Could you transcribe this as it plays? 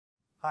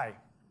Hi,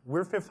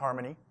 we're Fifth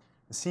Harmony,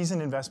 the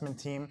seasoned investment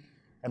team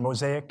at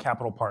Mosaic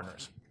Capital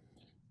Partners.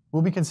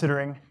 We'll be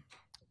considering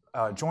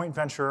a joint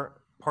venture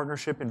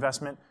partnership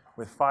investment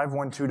with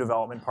 512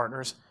 Development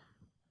Partners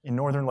in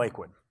Northern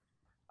Lakewood.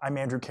 I'm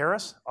Andrew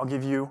Karras. I'll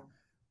give you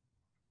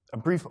a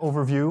brief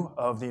overview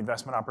of the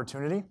investment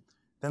opportunity.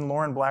 Then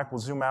Lauren Black will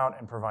zoom out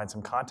and provide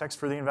some context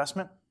for the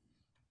investment.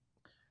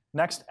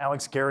 Next,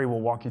 Alex Gary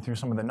will walk you through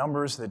some of the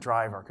numbers that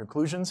drive our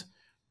conclusions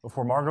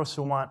before Margot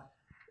Sulmont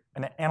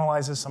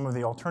analyzes some of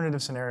the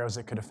alternative scenarios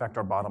that could affect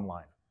our bottom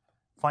line.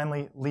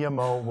 Finally, Leah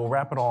Moe will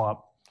wrap it all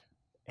up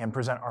and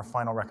present our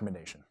final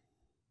recommendation.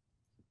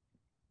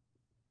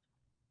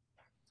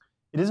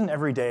 It isn't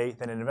every day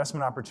that an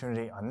investment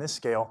opportunity on this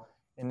scale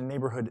in a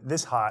neighborhood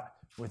this hot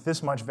with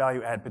this much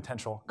value add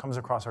potential comes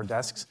across our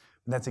desks,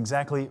 and that's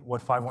exactly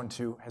what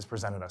 512 has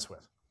presented us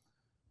with.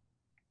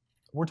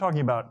 We're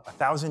talking about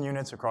 1,000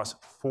 units across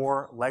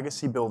 4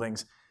 legacy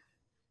buildings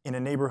in a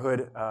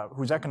neighborhood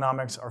whose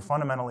economics are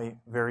fundamentally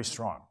very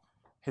strong.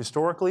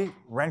 Historically,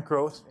 rent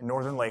growth in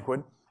Northern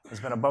Lakewood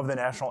has been above the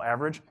national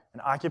average,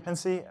 and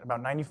occupancy at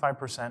about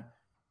 95%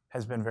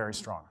 has been very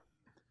strong.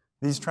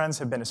 These trends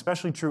have been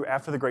especially true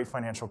after the Great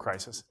Financial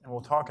Crisis, and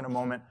we'll talk in a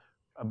moment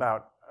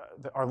about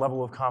our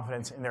level of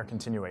confidence in their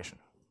continuation.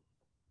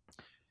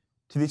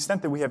 To the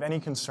extent that we have any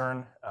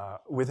concern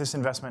with this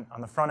investment on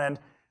the front end,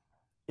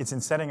 it's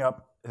in setting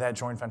up that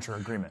joint venture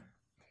agreement.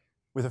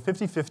 With a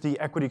 50-50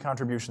 equity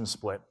contribution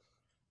split,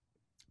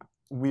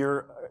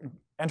 we're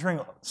entering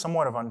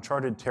somewhat of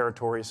uncharted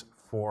territories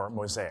for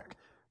Mosaic,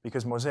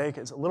 because Mosaic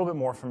is a little bit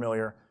more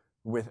familiar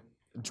with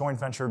joint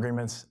venture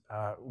agreements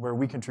where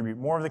we contribute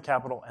more of the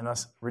capital and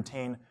thus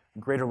retain a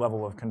greater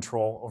level of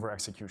control over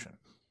execution.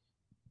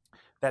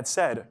 That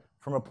said,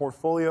 from a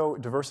portfolio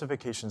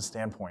diversification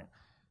standpoint,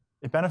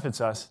 it benefits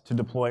us to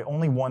deploy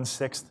only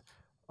 1/6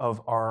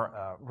 of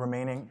our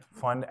remaining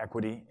fund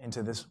equity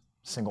into this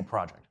single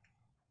project.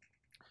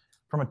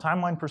 From a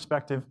timeline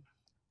perspective,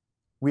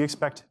 we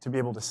expect to be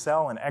able to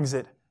sell and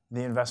exit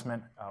the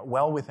investment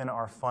well within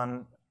our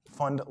fund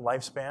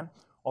lifespan,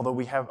 although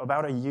we have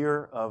about a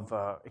year of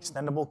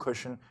extendable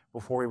cushion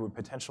before we would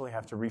potentially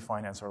have to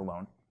refinance our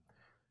loan.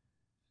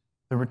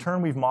 The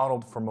return we've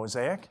modeled for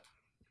Mosaic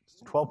is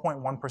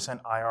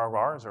 12.1%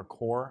 IRR as our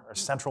core, our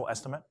central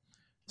estimate.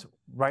 It's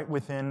right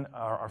within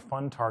our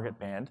fund target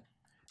band.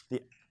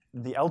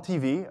 The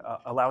LTV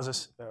allows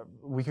us,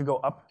 we could go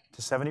up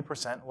to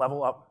 70%,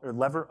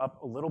 lever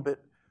up a little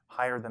bit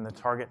higher than the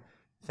target,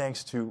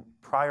 thanks to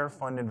prior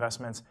fund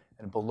investments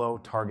and below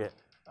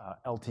target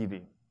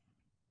LTV.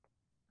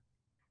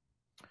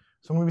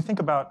 So when we think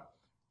about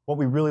what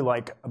we really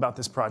like about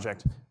this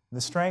project,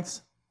 the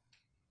strengths,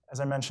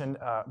 as I mentioned,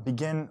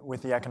 begin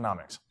with the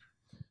economics.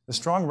 The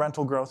strong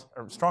rental growth,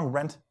 or strong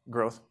rent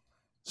growth,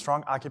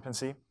 strong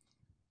occupancy,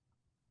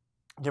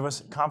 give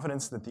us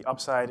confidence that the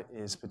upside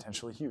is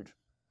potentially huge.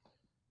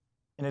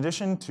 In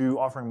addition to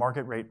offering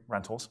market rate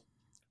rentals,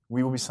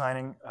 we will be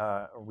signing,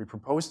 or we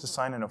propose to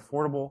sign an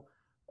affordable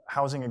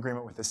housing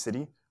agreement with the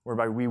city,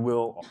 whereby we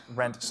will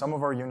rent some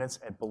of our units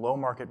at below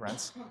market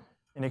rents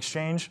in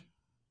exchange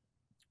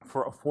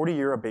for a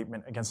 40-year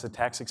abatement against the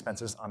tax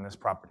expenses on this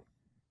property.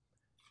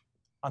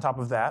 On top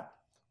of that,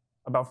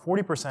 about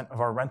 40%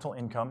 of our rental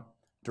income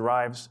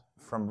derives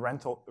from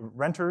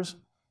renters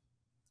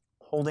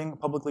holding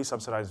publicly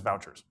subsidized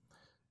vouchers.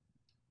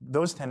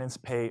 Those tenants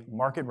pay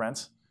market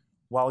rents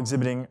while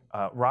exhibiting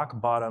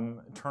rock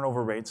bottom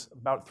turnover rates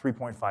about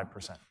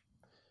 3.5%.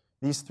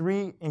 These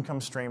 3 income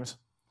streams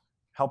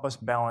help us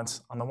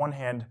balance, on the one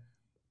hand,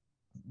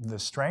 the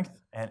strength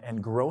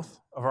and growth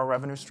of our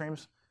revenue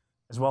streams,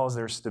 as well as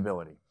their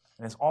stability.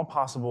 And it's all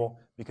possible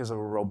because of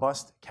a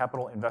robust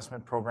capital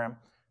investment program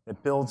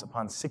that builds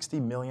upon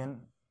 $60 million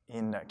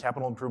in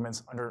capital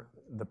improvements under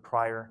the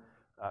prior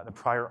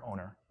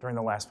owner during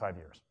the last 5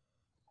 years.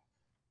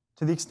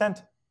 To the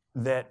extent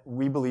that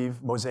we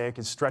believe Mosaic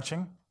is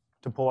stretching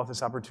to pull off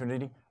this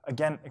opportunity,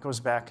 again, it goes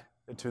back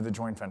to the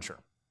joint venture.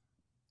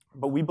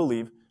 But we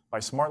believe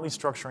by smartly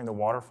structuring the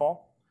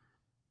waterfall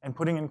and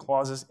putting in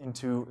clauses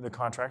into the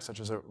contract, such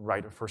as a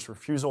right of first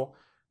refusal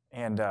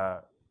and,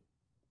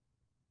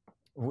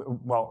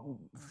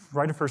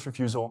 right of first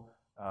refusal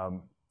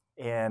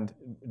and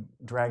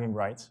dragging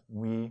rights,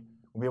 we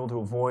will be able to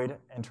avoid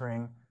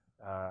entering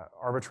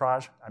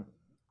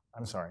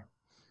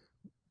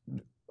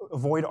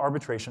avoid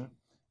arbitration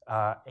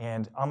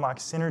and unlock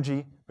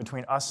synergy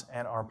between us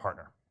and our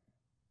partner.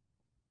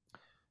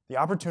 The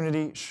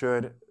opportunity,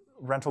 should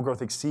rental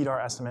growth exceed our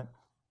estimate,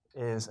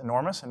 is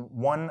enormous, and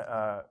one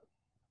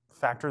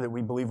factor that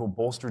we believe will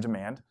bolster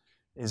demand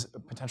is a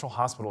potential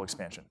hospital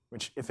expansion,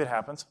 which, if it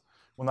happens,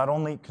 will not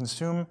only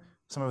consume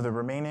some of the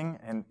remaining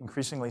and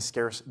increasingly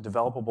scarce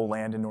developable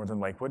land in Northern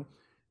Lakewood,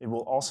 it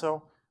will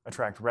also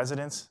attract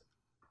residents,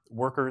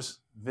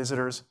 workers,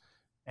 visitors,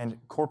 and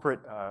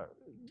corporate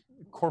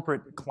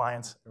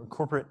clients, or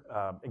corporate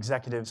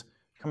executives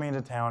coming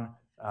into town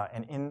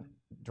and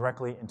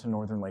directly into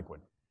Northern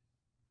Lakewood.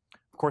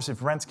 Of course,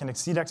 if rents can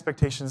exceed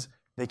expectations,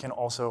 they can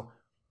also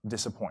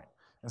disappoint.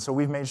 And so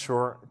we've made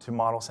sure to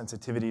model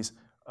sensitivities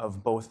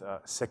of both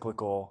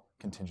cyclical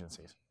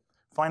contingencies.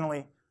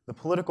 Finally, the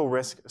political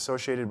risk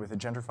associated with a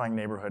gentrifying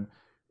neighborhood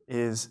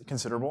is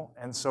considerable,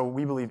 and so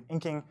we believe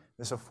inking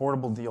this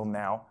affordable deal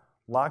now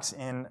locks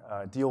in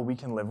a deal we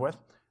can live with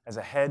as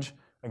a hedge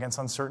against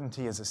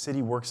uncertainty as the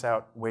city works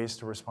out ways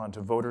to respond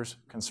to voters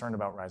concerned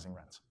about rising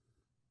rents.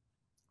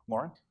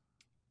 Lauren?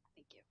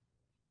 Thank you.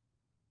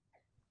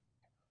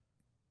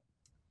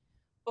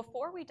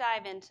 Before we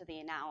dive into the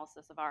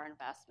analysis of our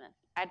investment,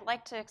 I'd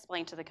like to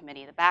explain to the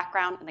committee the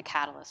background and the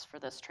catalyst for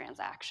this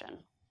transaction.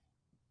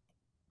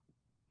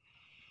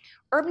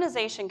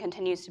 Urbanization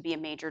continues to be a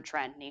major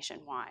trend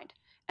nationwide,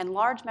 and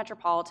large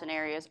metropolitan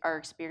areas are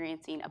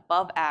experiencing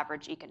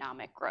above-average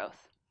economic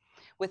growth.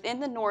 Within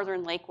the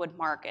northern Lakewood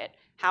market,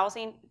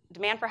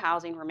 demand for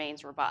housing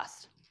remains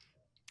robust.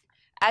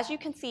 As you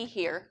can see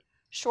here,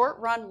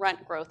 short-run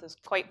rent growth is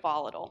quite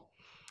volatile,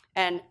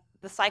 and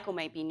the cycle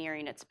may be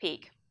nearing its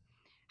peak.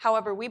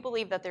 However, we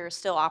believe that there is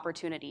still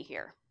opportunity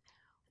here.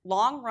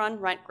 Long-run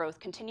rent growth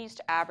continues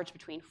to average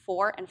between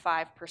 4% and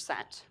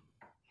 5%.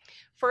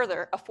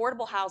 Further,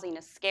 affordable housing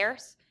is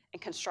scarce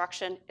and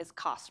construction is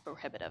cost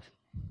prohibitive.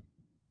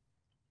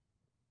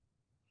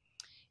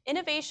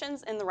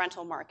 Innovations in the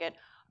rental market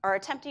are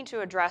attempting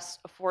to address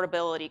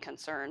affordability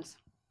concerns.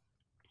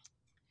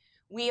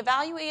 We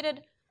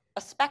evaluated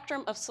a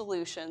spectrum of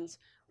solutions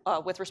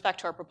with respect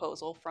to our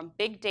proposal, from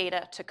big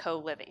data to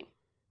co-living.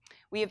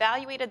 We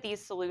evaluated these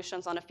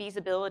solutions on a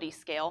feasibility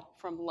scale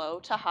from low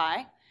to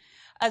high,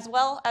 as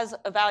well as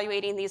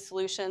evaluating these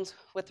solutions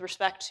with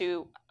respect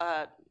to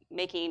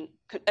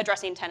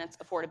addressing tenants'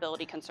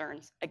 affordability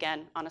concerns,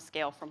 again, on a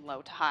scale from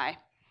low to high.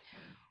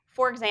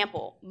 For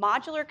example,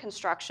 modular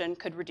construction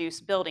could reduce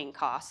building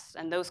costs,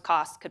 and those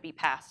costs could be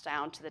passed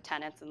down to the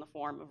tenants in the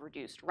form of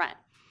reduced rent.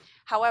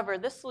 However,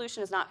 this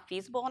solution is not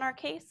feasible in our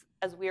case,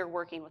 as we are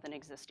working with an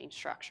existing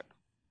structure.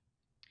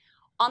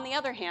 On the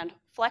other hand,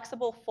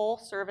 flexible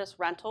full-service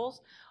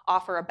rentals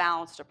offer a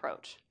balanced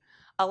approach,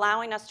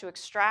 allowing us to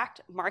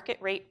extract market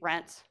rate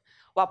rents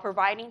while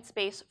providing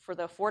space for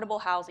the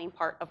affordable housing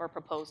part of our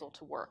proposal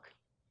to work.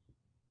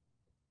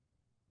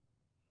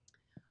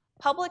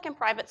 Public and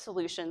private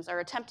solutions are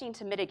attempting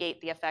to mitigate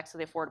the effects of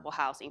the affordable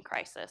housing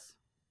crisis.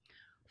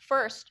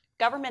 First,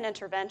 government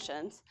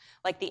interventions,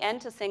 like the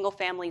end to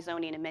single-family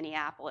zoning in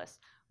Minneapolis,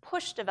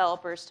 push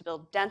developers to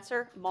build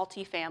denser,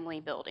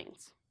 multifamily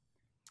buildings.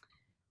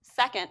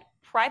 Second,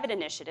 private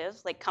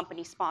initiatives, like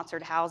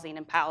company-sponsored housing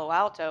in Palo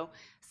Alto,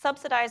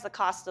 subsidize the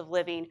cost of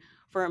living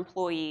for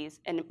employees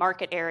in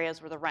market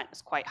areas where the rent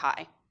is quite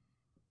high.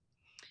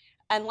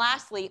 And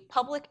lastly,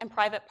 public and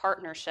private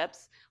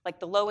partnerships, like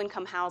the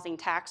low-income housing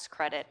tax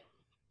credit,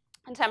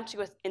 attempt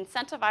to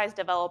incentivize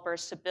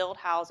developers to build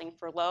housing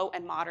for low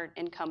and moderate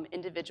income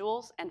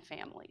individuals and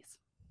families.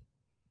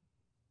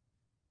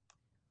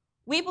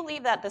 We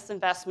believe that this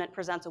investment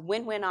presents a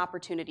win-win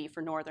opportunity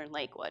for Northern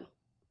Lakewood.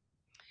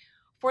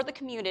 For the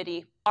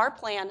community, our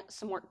plan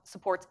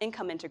supports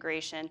income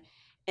integration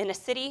in a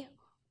city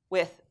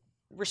with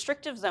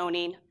restrictive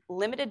zoning,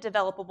 limited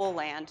developable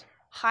land,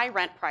 high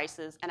rent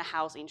prices, and a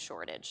housing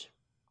shortage.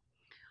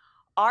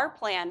 Our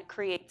plan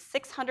creates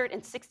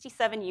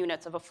 667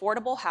 units of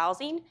affordable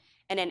housing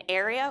in an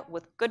area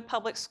with good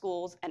public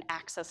schools and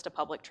access to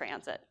public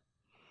transit.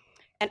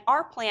 And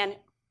our plan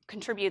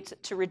contributes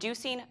to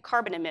reducing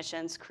carbon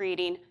emissions,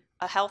 creating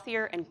a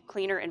healthier and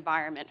cleaner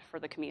environment for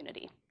the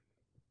community.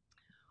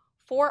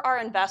 For our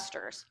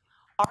investors,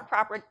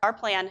 our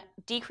plan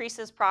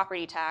decreases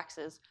property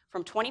taxes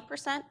from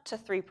 20% to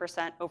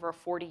 3% over a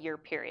 40-year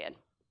period.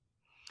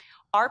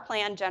 Our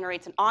plan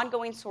generates an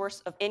ongoing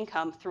source of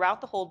income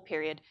throughout the hold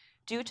period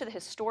due to the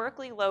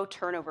historically low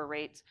turnover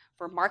rates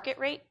for market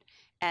rate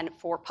and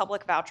for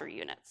public voucher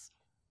units.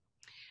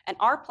 And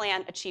our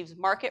plan achieves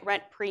market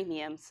rent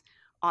premiums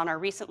on our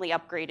recently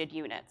upgraded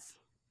units.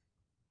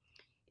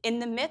 In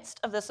the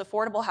midst of this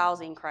affordable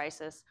housing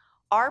crisis,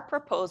 our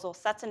proposal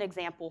sets an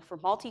example for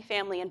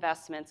multifamily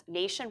investments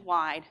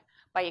nationwide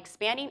by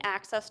expanding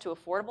access to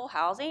affordable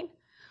housing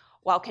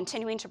while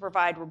continuing to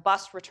provide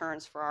robust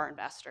returns for our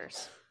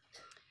investors.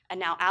 And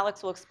now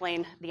Alex will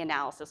explain the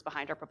analysis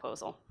behind our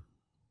proposal.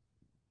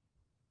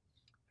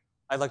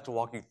 I'd like to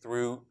walk you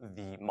through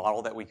the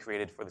model that we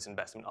created for this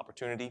investment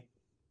opportunity.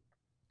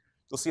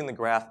 You'll see in the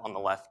graph on the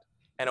left,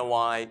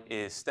 NOI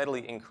is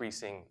steadily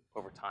increasing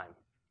over time,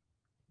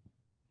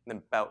 in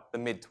about the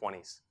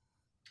mid-20s.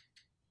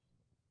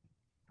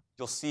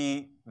 You'll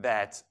see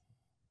that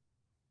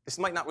this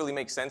might not really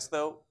make sense,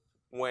 though,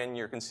 when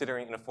you're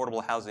considering an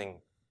affordable housing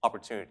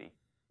opportunity.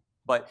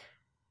 But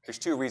there's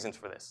two reasons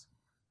for this.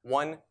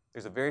 One,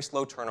 there's a very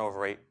slow turnover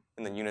rate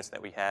in the units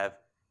that we have.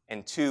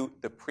 And two,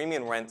 the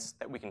premium rents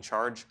that we can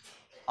charge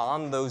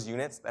on those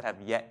units that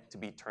have yet to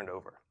be turned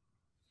over.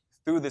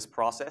 Through this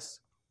process,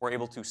 we're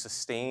able to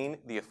sustain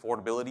the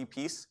affordability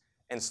piece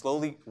and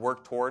slowly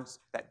work towards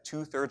that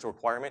 2/3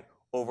 requirement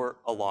over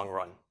a long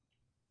run.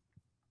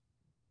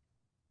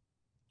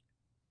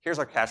 Here's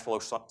our cash flow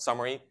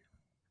summary,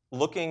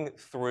 looking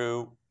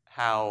through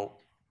how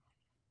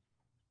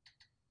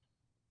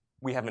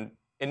we have an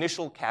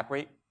initial cap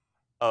rate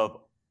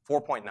of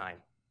 4.9.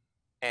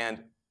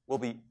 and we'll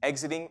be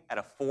exiting at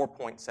a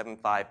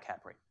 4.75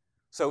 cap rate.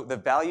 So the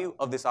value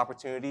of this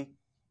opportunity,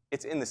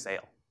 it's in the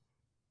sale.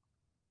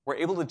 We're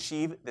able to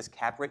achieve this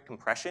cap rate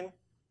compression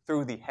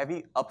through the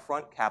heavy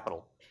upfront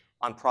capital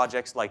on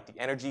projects like the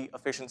energy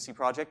efficiency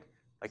project,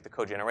 like the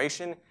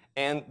cogeneration,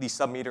 and the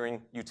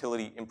submetering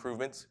utility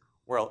improvements,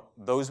 where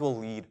those will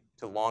lead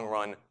to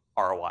long-run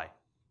ROI.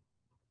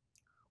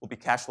 We'll be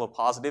cash flow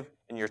positive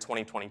in year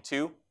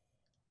 2022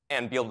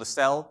 and be able to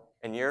sell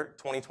in year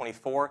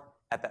 2024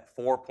 at that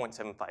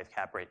 4.75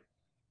 cap rate,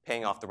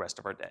 paying off the rest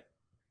of our debt.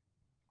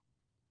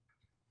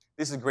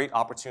 This is a great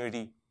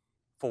opportunity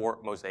for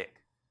Mosaic.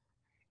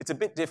 It's a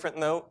bit different,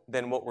 though,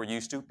 than what we're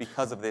used to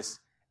because of this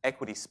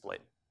equity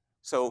split.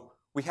 So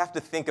we have to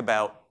think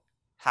about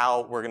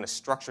how we're going to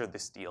structure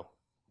this deal.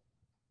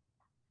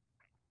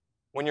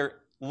 When you're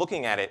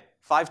looking at it,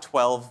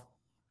 512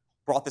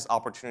 brought this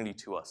opportunity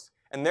to us.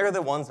 And they're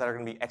the ones that are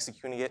going to be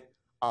executing it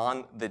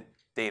on the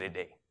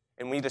day-to-day.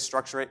 And we need to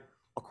structure it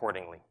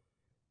accordingly.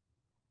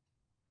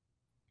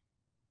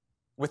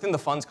 Within the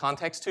fund's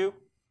context, too,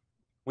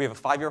 we have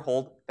a 5-year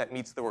hold that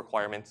meets the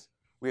requirements.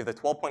 We have the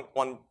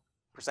 12.1%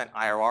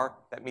 IRR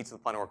that meets the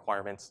fund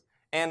requirements.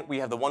 And we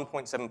have the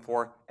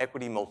 1.74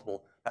 equity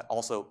multiple that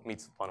also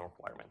meets the fund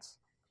requirements.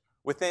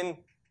 Within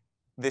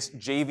this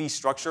JV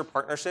structure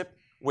partnership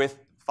with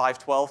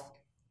 512,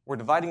 we're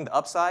dividing the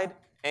upside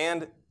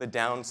and the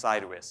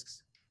downside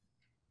risks.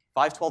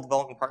 512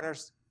 Development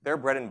Partners, their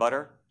bread and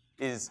butter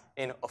is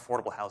in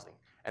affordable housing.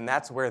 And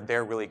that's where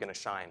they're really going to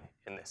shine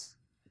in this.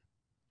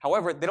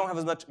 However, they don't have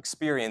as much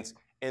experience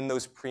in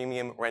those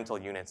premium rental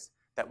units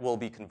that we'll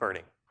be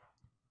converting.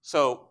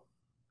 So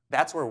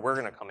that's where we're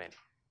going to come in.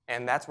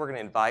 And that's where we're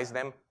going to advise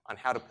them on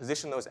how to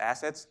position those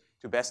assets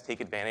to best take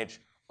advantage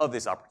of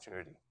this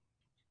opportunity.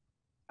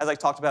 As I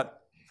talked about,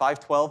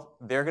 512,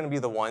 they're going to be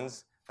the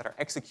ones that are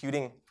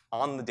executing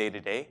on the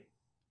day-to-day,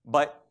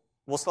 but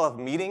we'll still have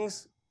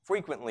meetings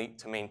frequently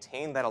to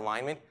maintain that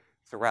alignment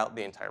throughout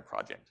the entire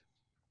project.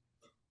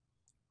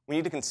 We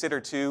need to consider,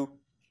 too,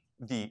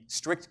 the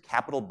strict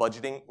capital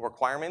budgeting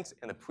requirements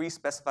and the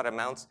pre-specified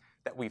amounts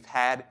that we've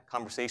had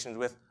conversations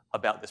with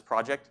about this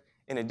project,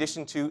 in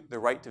addition to the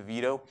right to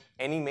veto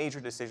any major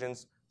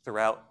decisions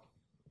throughout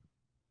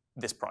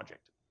this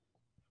project.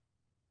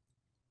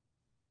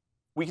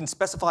 We can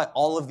specify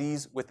all of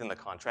these within the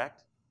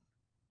contract,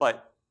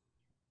 but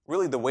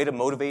really the way to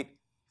motivate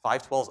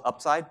 512's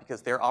upside,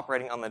 because they're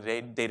operating on the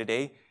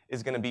day-to-day,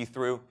 is going to be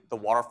through the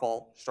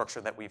waterfall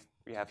structure that we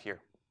have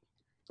here.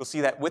 You'll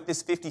see that with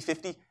this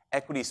 50-50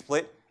 equity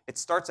split, it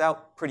starts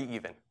out pretty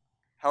even.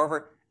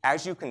 However,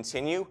 as you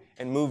continue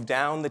and move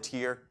down the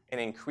tier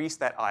and increase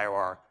that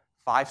IRR,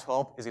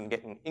 512 is going to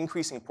get an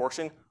increasing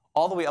portion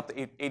all the way up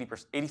to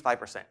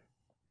 85%.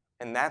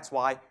 And that's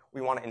why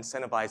we want to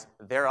incentivize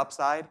their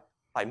upside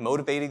by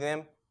motivating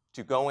them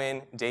to go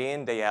in,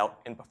 day out,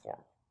 and perform.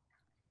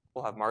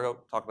 We'll have Margot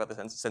talk about the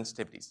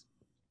sensitivities.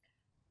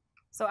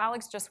 So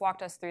Alex just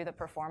walked us through the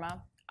pro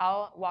forma.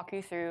 I'll walk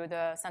you through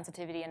the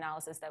sensitivity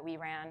analysis that we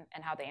ran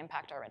and how they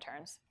impact our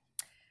returns.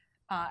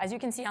 As you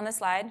can see on this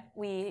slide,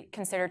 we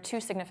consider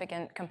 2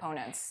 significant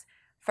components.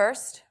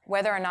 First,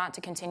 whether or not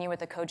to continue with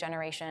the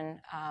cogeneration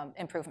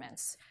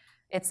improvements.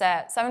 It's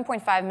a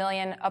 $7.5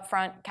 million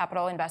upfront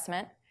capital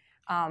investment.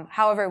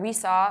 However, we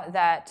saw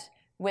that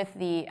with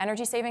the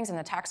energy savings and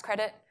the tax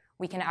credit,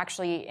 we can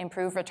actually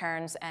improve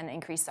returns and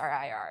increase our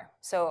IRR.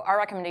 So our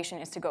recommendation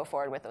is to go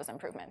forward with those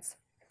improvements.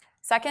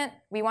 Second,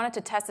 we wanted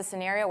to test a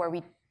scenario where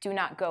we do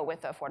not go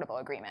with the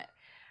affordable agreement.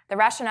 The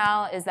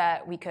rationale is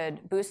that we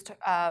could boost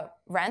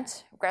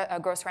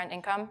gross rent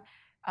income,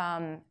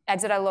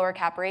 exit at a lower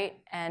cap rate,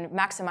 and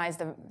maximize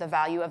the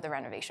value of the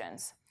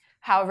renovations.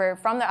 However,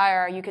 from the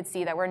IRR, you could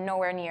see that we're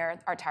nowhere near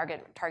our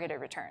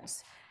targeted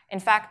returns. In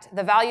fact,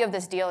 the value of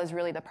this deal is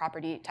really the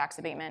property tax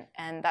abatement,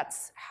 and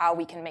that's how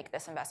we can make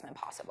this investment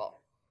possible.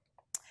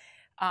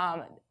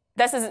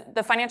 This is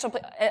the financial,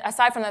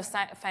 aside from the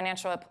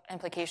financial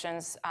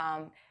implications,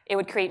 it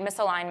would create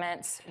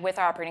misalignments with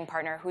our operating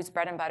partner, whose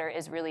bread and butter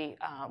is really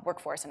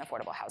workforce and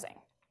affordable housing.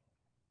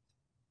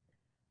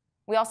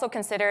 We also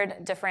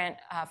considered different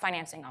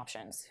financing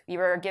options. We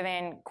were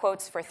given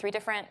quotes for 3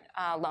 different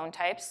loan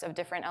types of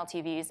different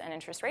LTVs and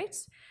interest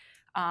rates.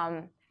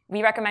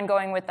 We recommend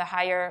going with the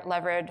higher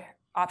levered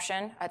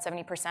option at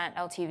 70%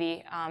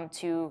 LTV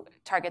to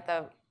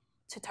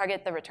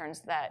target the returns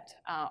that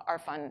our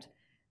fund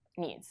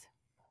needs.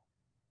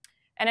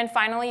 And then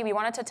finally, we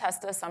wanted to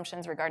test the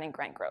assumptions regarding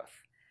rent growth.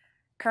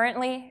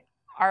 Currently,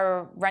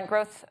 our rent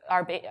growth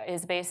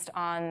is based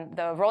on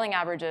the rolling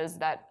averages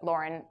that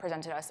Lauren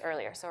presented us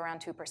earlier, so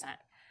around 2%.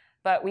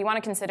 But we want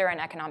to consider an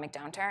economic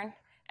downturn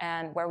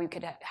and where we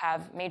could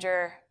have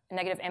major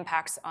negative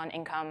impacts on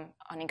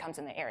incomes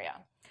in the area.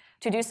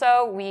 To do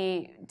so,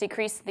 we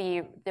decreased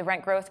the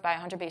rent growth by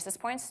 100 basis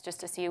points just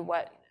to see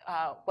what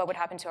would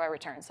happen to our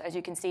returns. As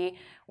you can see,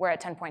 we're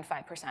at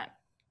 10.5%.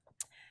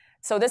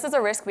 So this is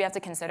a risk we have to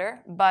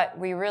consider, but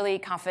we're really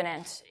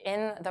confident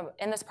in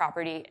this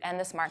property and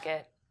this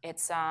market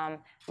It's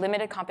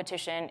limited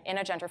competition in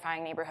a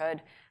gentrifying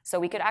neighborhood, so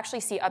we could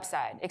actually see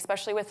upside,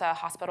 especially with a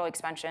hospital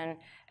expansion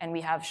and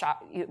we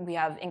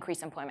have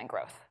increased employment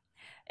growth.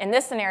 In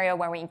this scenario,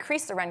 where we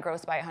increase the rent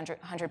growth by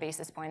 100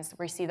 basis points,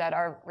 we see that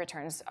our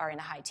returns are in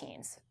the high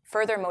teens,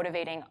 further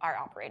motivating our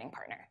operating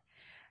partner.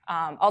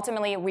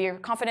 Ultimately, we're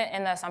confident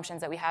in the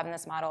assumptions that we have in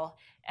this model,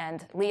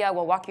 and Leah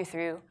will walk you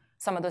through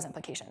some of those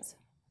implications.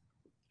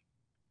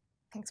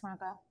 Thanks,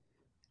 Margot.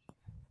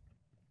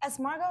 As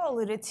Margot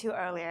alluded to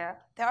earlier,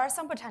 there are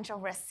some potential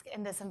risks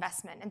in this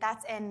investment, and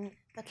that's in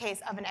the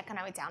case of an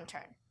economic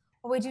downturn.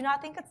 While we do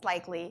not think it's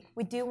likely,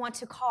 we do want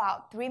to call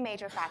out 3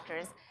 major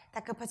factors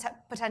that could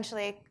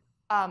potentially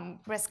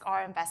risk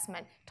our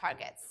investment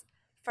targets.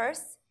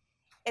 First,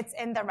 it's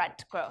in the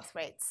rent growth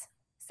rates.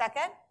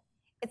 Second,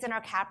 it's in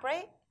our cap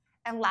rate.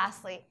 And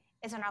lastly,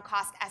 it's in our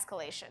cost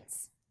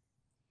escalations.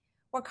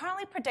 We're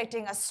currently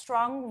predicting a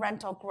strong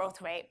rental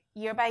growth rate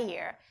year by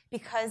year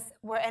because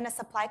we're in a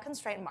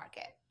supply-constrained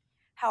market.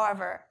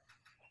 However,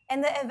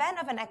 in the event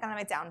of an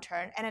economic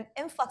downturn and an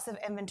influx of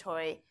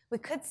inventory, we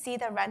could see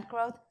the rent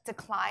growth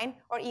decline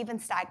or even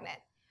stagnant,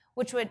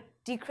 which would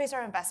decrease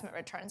our investment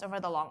returns over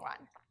the long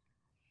run.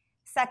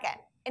 Second,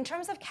 in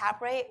terms of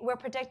cap rate, we're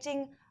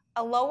predicting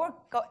a lower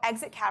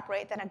exit cap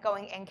rate than a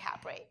going-in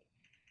cap rate.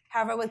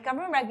 However, with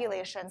government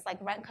regulations like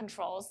rent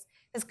controls,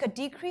 this could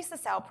decrease the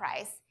sale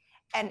price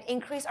and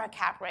increase our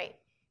cap rate,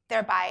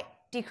 thereby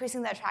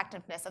decreasing the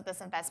attractiveness of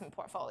this investment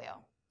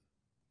portfolio.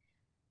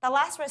 The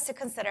last risk to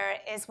consider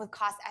is with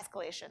cost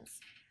escalations.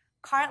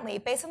 Currently,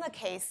 based on the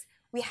case,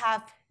 we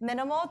have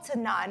minimal to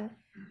none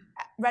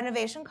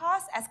renovation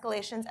cost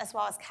escalations as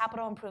well as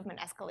capital improvement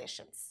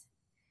escalations.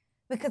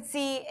 We could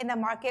see in the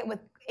market with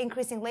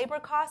increasing labor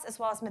costs as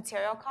well as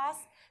material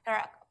costs, there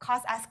are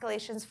cost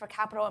escalations for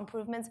capital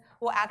improvements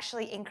will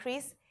actually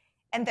increase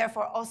and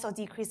therefore also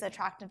decrease the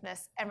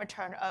attractiveness and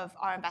return of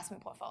our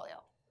investment portfolio.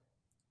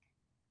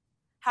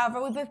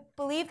 However, we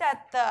believe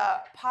that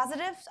the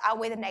positives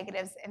outweigh the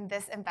negatives in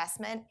this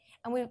investment,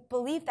 and we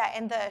believe that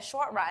in the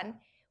short run,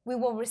 we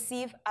will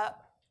receive a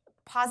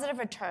positive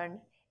return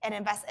and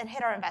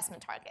hit our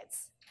investment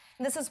targets.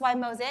 And this is why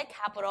Mosaic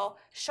Capital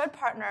should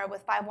partner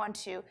with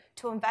 512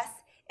 to invest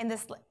in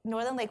this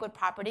Northern Lakewood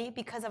property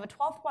because of a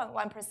 12.1%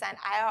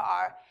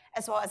 IRR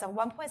as well as a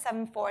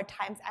 1.74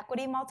 times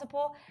equity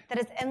multiple that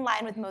is in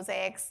line with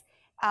Mosaic's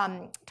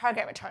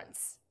target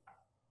returns.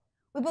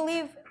 We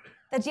believe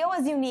the deal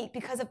is unique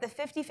because of the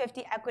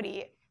 50-50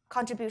 equity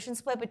contribution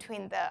split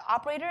between the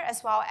operator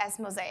as well as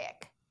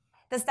Mosaic.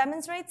 This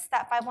demonstrates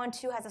that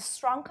 512 has a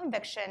strong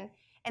conviction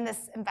in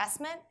this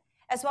investment,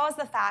 as well as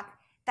the fact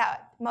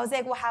that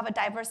Mosaic will have a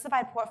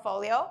diversified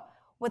portfolio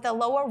with a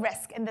lower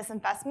risk in this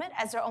investment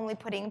as they're only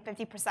putting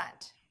 50%.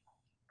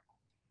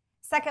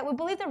 Second, we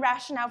believe the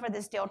rationale for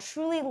this deal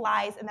truly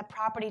lies in the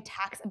property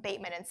tax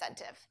abatement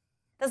incentive.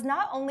 This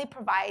not only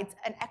provides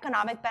an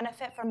economic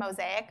benefit for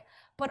Mosaic,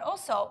 but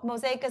also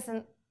Mosaic is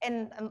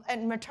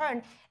in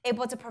return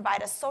able to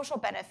provide a social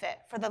benefit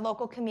for the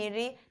local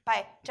community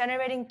by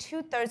generating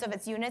 2/3 of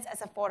its units as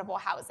affordable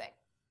housing.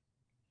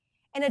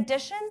 In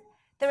addition,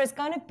 there is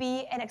going to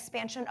be an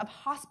expansion of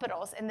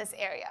hospitals in this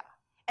area.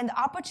 And the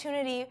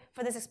opportunity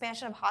for this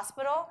expansion of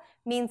hospital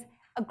means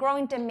a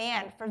growing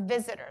demand for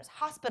visitors,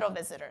 hospital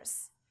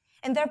visitors.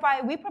 And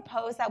thereby, we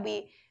propose that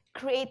we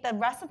create the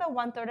rest of the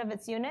 1/3 of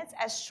its units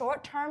as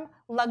short-term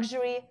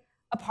luxury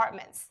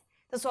apartments.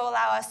 This will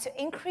allow us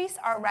to increase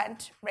our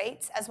rent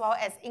rates as well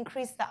as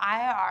increase the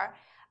IRR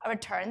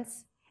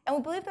returns. And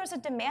we believe there's a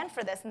demand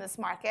for this in this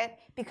market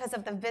because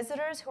of the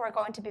visitors who are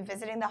going to be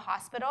visiting the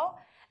hospital,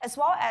 as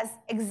well as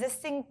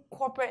existing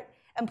corporate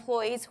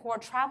employees who are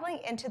traveling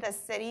into the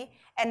city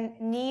and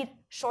need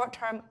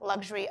short-term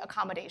luxury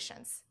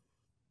accommodations.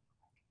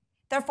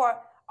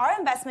 Therefore, our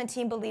investment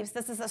team believes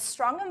this is a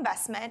strong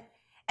investment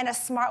and a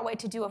smart way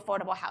to do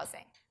affordable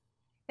housing.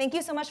 Thank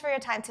you so much for your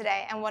time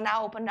today, and we'll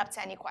now open it up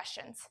to any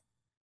questions.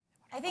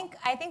 I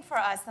think for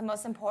us, the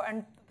most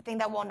important thing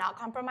that we'll not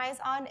compromise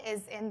on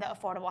is in the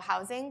affordable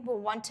housing. We'll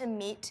want to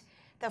meet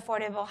the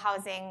affordable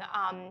housing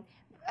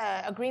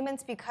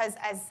agreements because,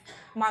 as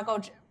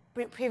Margot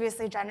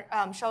previously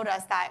showed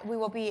us, that we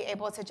will be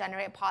able to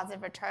generate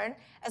positive return,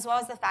 as well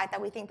as the fact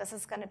that we think this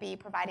is going to be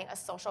providing a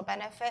social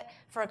benefit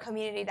for a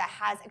community that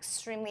has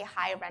extremely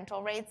high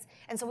rental rates.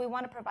 And so we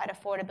want to provide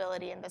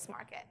affordability in this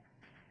market.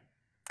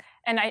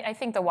 And I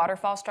think the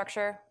waterfall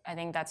structure, I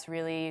think that's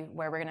really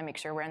where we're going to make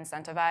sure we're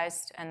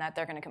incentivized and that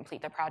they're going to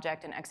complete the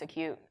project and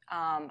execute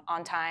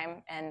on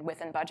time and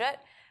within budget.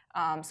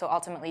 So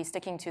ultimately,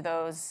 sticking to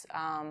those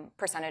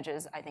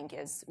percentages, I think,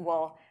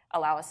 will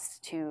allow us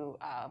to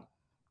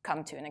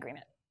come to an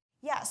agreement.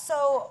 Yeah.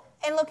 So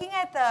in looking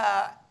at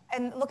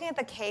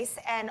the case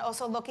and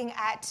also looking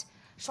at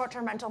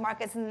short-term rental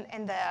markets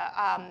in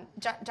the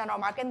general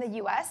market in the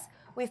U.S.,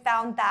 we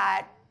found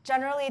that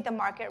generally the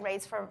market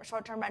rates for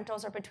short-term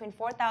rentals are between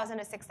 $4,000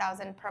 to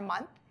 $6,000 per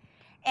month.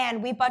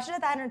 And we budgeted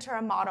that into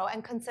our model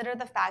and considered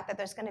the fact that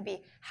there's going to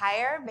be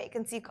higher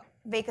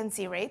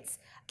vacancy rates,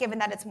 given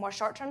that it's more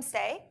short-term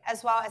stay,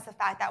 as well as the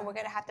fact that we're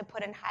going to have to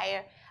put in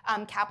higher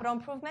capital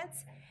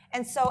improvements.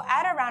 And so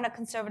at around a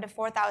conservative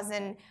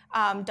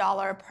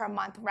 $4,000 per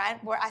month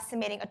rent, we're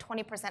estimating a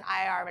 20%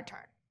 IRR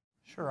return.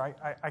 Sure,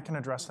 I can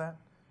address that.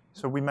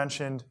 So we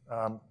mentioned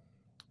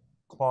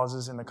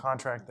clauses in the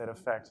contract that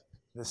affect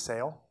the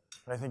sale.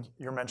 But I think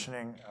you're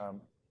mentioning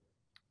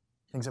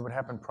things that would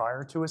happen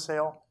prior to a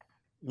sale.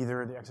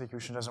 Either the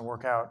execution doesn't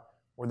work out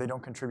or they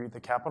don't contribute the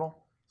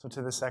capital. So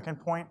to the second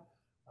point,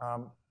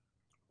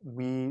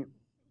 we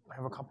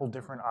have a couple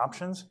different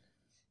options.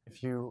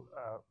 If you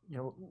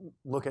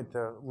look at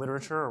the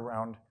literature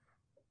around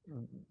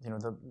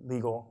the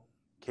legal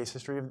case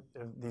history of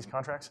these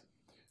contracts,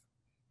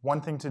 one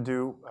thing to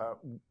do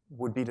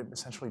would be to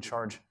essentially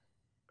charge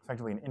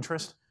effectively an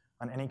interest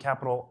on any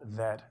capital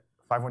that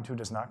 512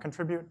 does not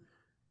contribute.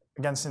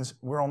 Again, since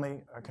we're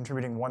only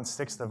contributing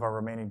 1/6 of our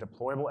remaining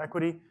deployable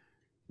equity,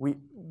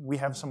 we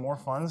have some more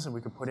funds that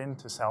we could put in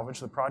to salvage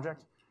the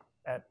project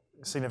at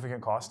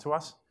significant cost to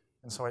us.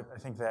 And so I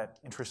think that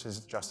interest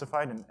is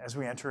justified. And as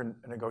we enter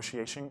a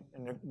negotiation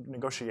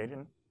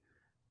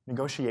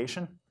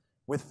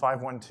with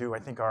 512, I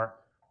think our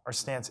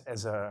stance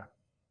as a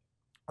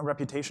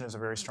reputation as a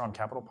very strong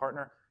capital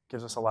partner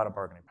gives us a lot of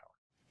bargaining power.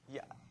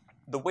 Yeah,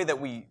 the way that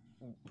we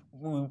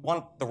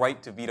want the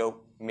right to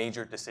veto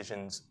major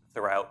decisions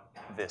throughout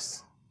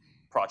this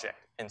project.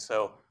 And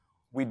so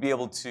we'd be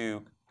able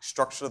to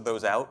structure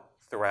those out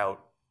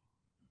throughout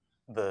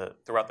the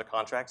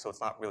contract, so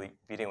it's not really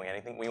vetoing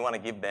anything. We want to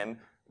give them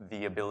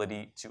the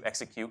ability to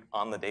execute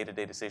on the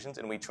day-to-day decisions,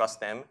 and we trust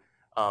them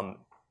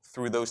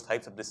through those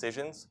types of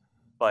decisions.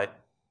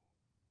 But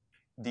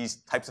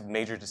these types of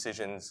major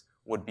decisions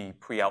would be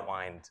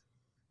pre-outlined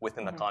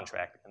within the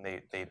contract, and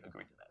they'd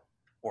agree to that.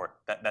 Or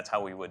that's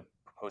how we would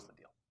propose the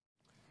deal.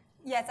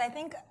 Yes, I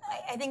think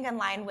in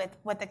line with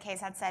what the case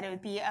had said, it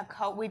would be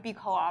we'd be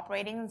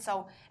cooperating,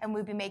 and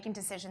we'd be making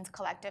decisions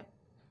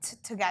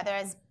together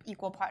as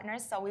equal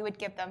partners. So we would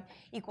give them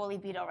equally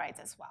veto rights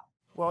as well.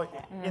 Well,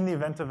 in the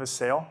event of a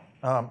sale,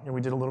 and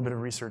we did a little bit of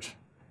research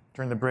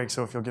during the break,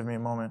 so if you'll give me a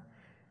moment,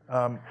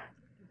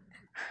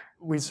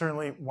 we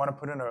certainly want to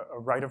put in a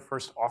right of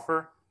first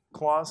offer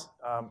clause.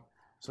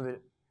 So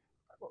that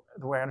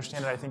the way I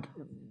understand it, I think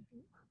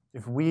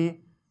if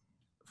we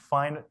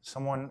find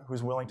someone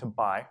who's willing to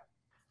buy,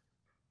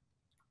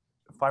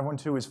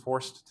 512 is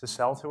forced to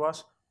sell to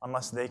us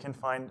unless they can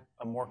find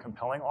a more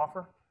compelling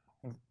offer.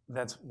 I think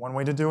that's one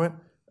way to do it.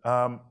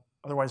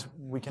 Otherwise,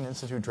 we can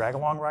institute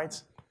drag-along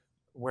rights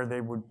where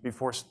they would be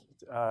forced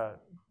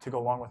to go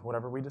along with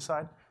whatever we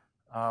decide.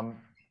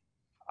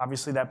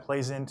 Obviously, that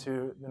plays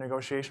into the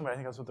negotiation, but I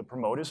think that's what the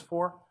promote is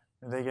for.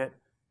 They get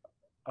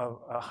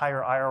a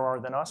higher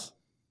IRR than us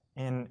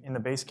in the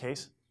base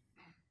case,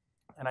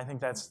 and I think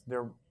that's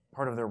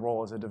part of their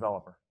role as a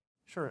developer.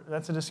 Sure,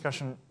 that's a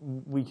discussion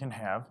we can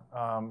have.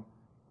 Of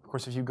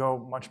course, if you go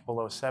much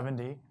below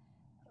 70,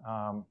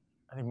 I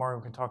think Mario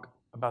can talk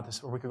about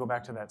this, or we could go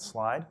back to that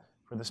slide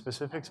for the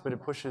specifics, but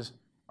it pushes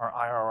our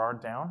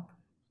IRR down.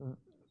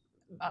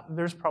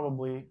 There's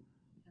probably,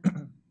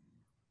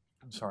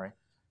 I'm sorry,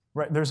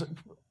 right?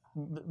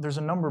 There's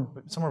a number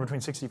somewhere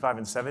between 65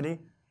 and 70.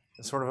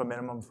 It's sort of a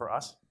minimum for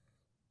us.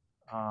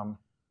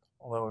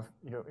 Although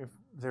if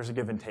there's a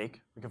give and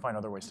take, we can find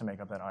other ways to make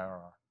up that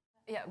IRR.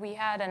 Yeah, we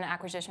had an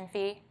acquisition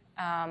fee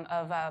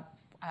of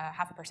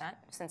 0.5%,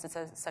 since it's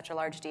such a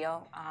large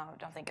deal. I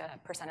don't think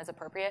 1% is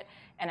appropriate,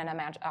 and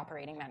an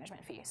operating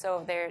management fee.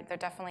 So they're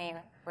definitely,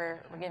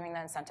 we're giving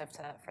the incentive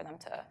for them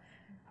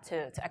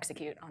to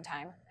execute on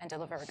time and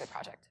deliver a good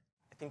project.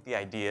 I think the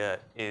idea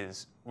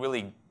is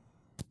really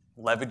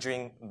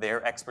leveraging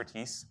their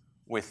expertise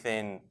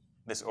within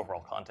this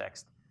overall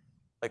context.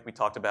 Like we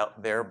talked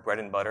about, their bread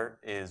and butter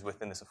is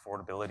within this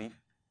affordability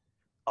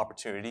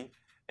opportunity.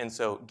 And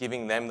so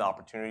giving them the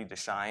opportunity to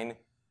shine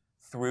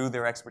through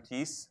their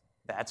expertise,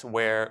 that's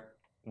where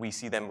we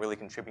see them really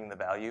contributing the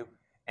value.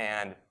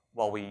 And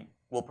while we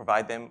will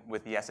provide them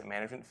with the asset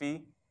management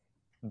fee,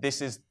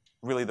 this is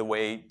really the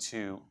way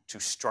to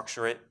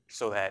structure it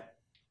so that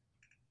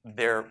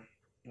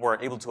we're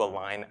able to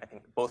align, I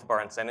think, both of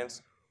our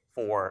incentives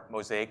for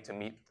Mosaic to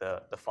meet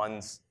the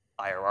fund's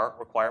IRR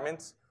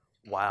requirements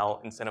while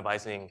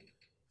incentivizing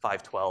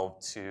 512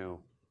 to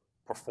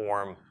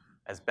perform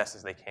as best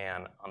as they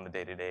can on the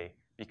day-to-day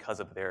because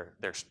of their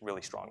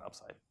really strong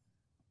upside.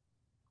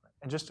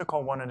 And just to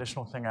call one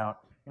additional thing out,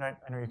 I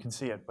know you can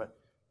see it, but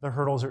the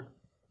hurdles are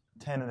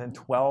 10 and then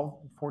 12,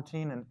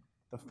 14, and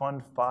the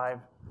Fund 5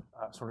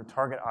 sort of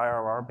target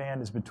IRR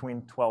band is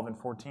between 12 and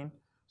 14.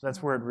 So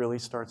that's where it really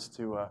starts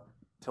to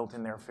tilt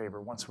in their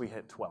favor once we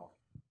hit 12.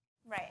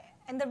 Right,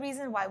 and the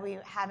reason why we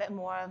have it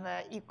more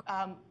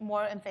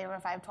in favor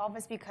of 512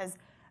 is because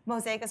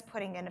Mosaic is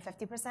putting in a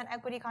 50%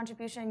 equity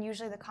contribution.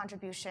 Usually the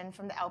contribution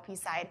from the LP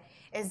side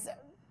is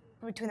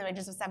between the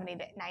ranges of 70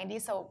 to 90.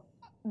 So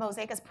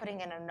Mosaic is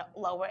putting in a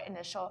lower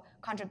initial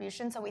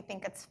contribution. So we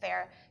think it's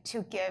fair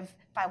to give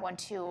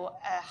 512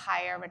 a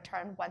higher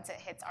return once it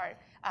hits our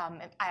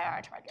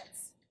IRR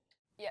targets.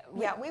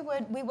 Yeah, we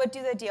would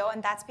do the deal,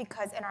 and that's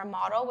because in our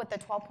model with the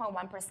 12.1%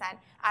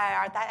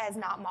 IRR, that has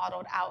not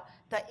modeled out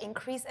the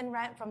increase in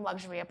rent from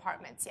luxury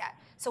apartments yet.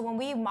 So when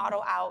we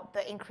model out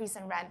the increase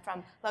in rent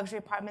from luxury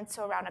apartments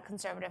to around a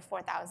conservative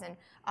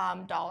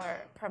 $4,000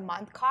 per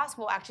month cost,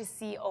 we'll actually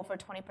see over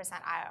 20%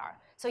 IRR.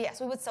 So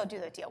yes, we would still do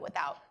the deal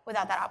without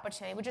that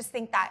opportunity. We just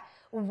think that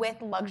with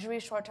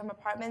luxury short-term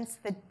apartments,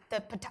 the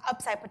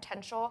upside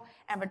potential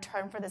and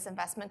return for this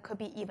investment could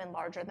be even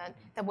larger than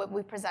what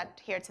we present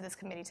here to this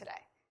committee today.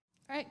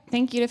 All right,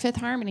 thank you to Fifth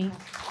Harmony.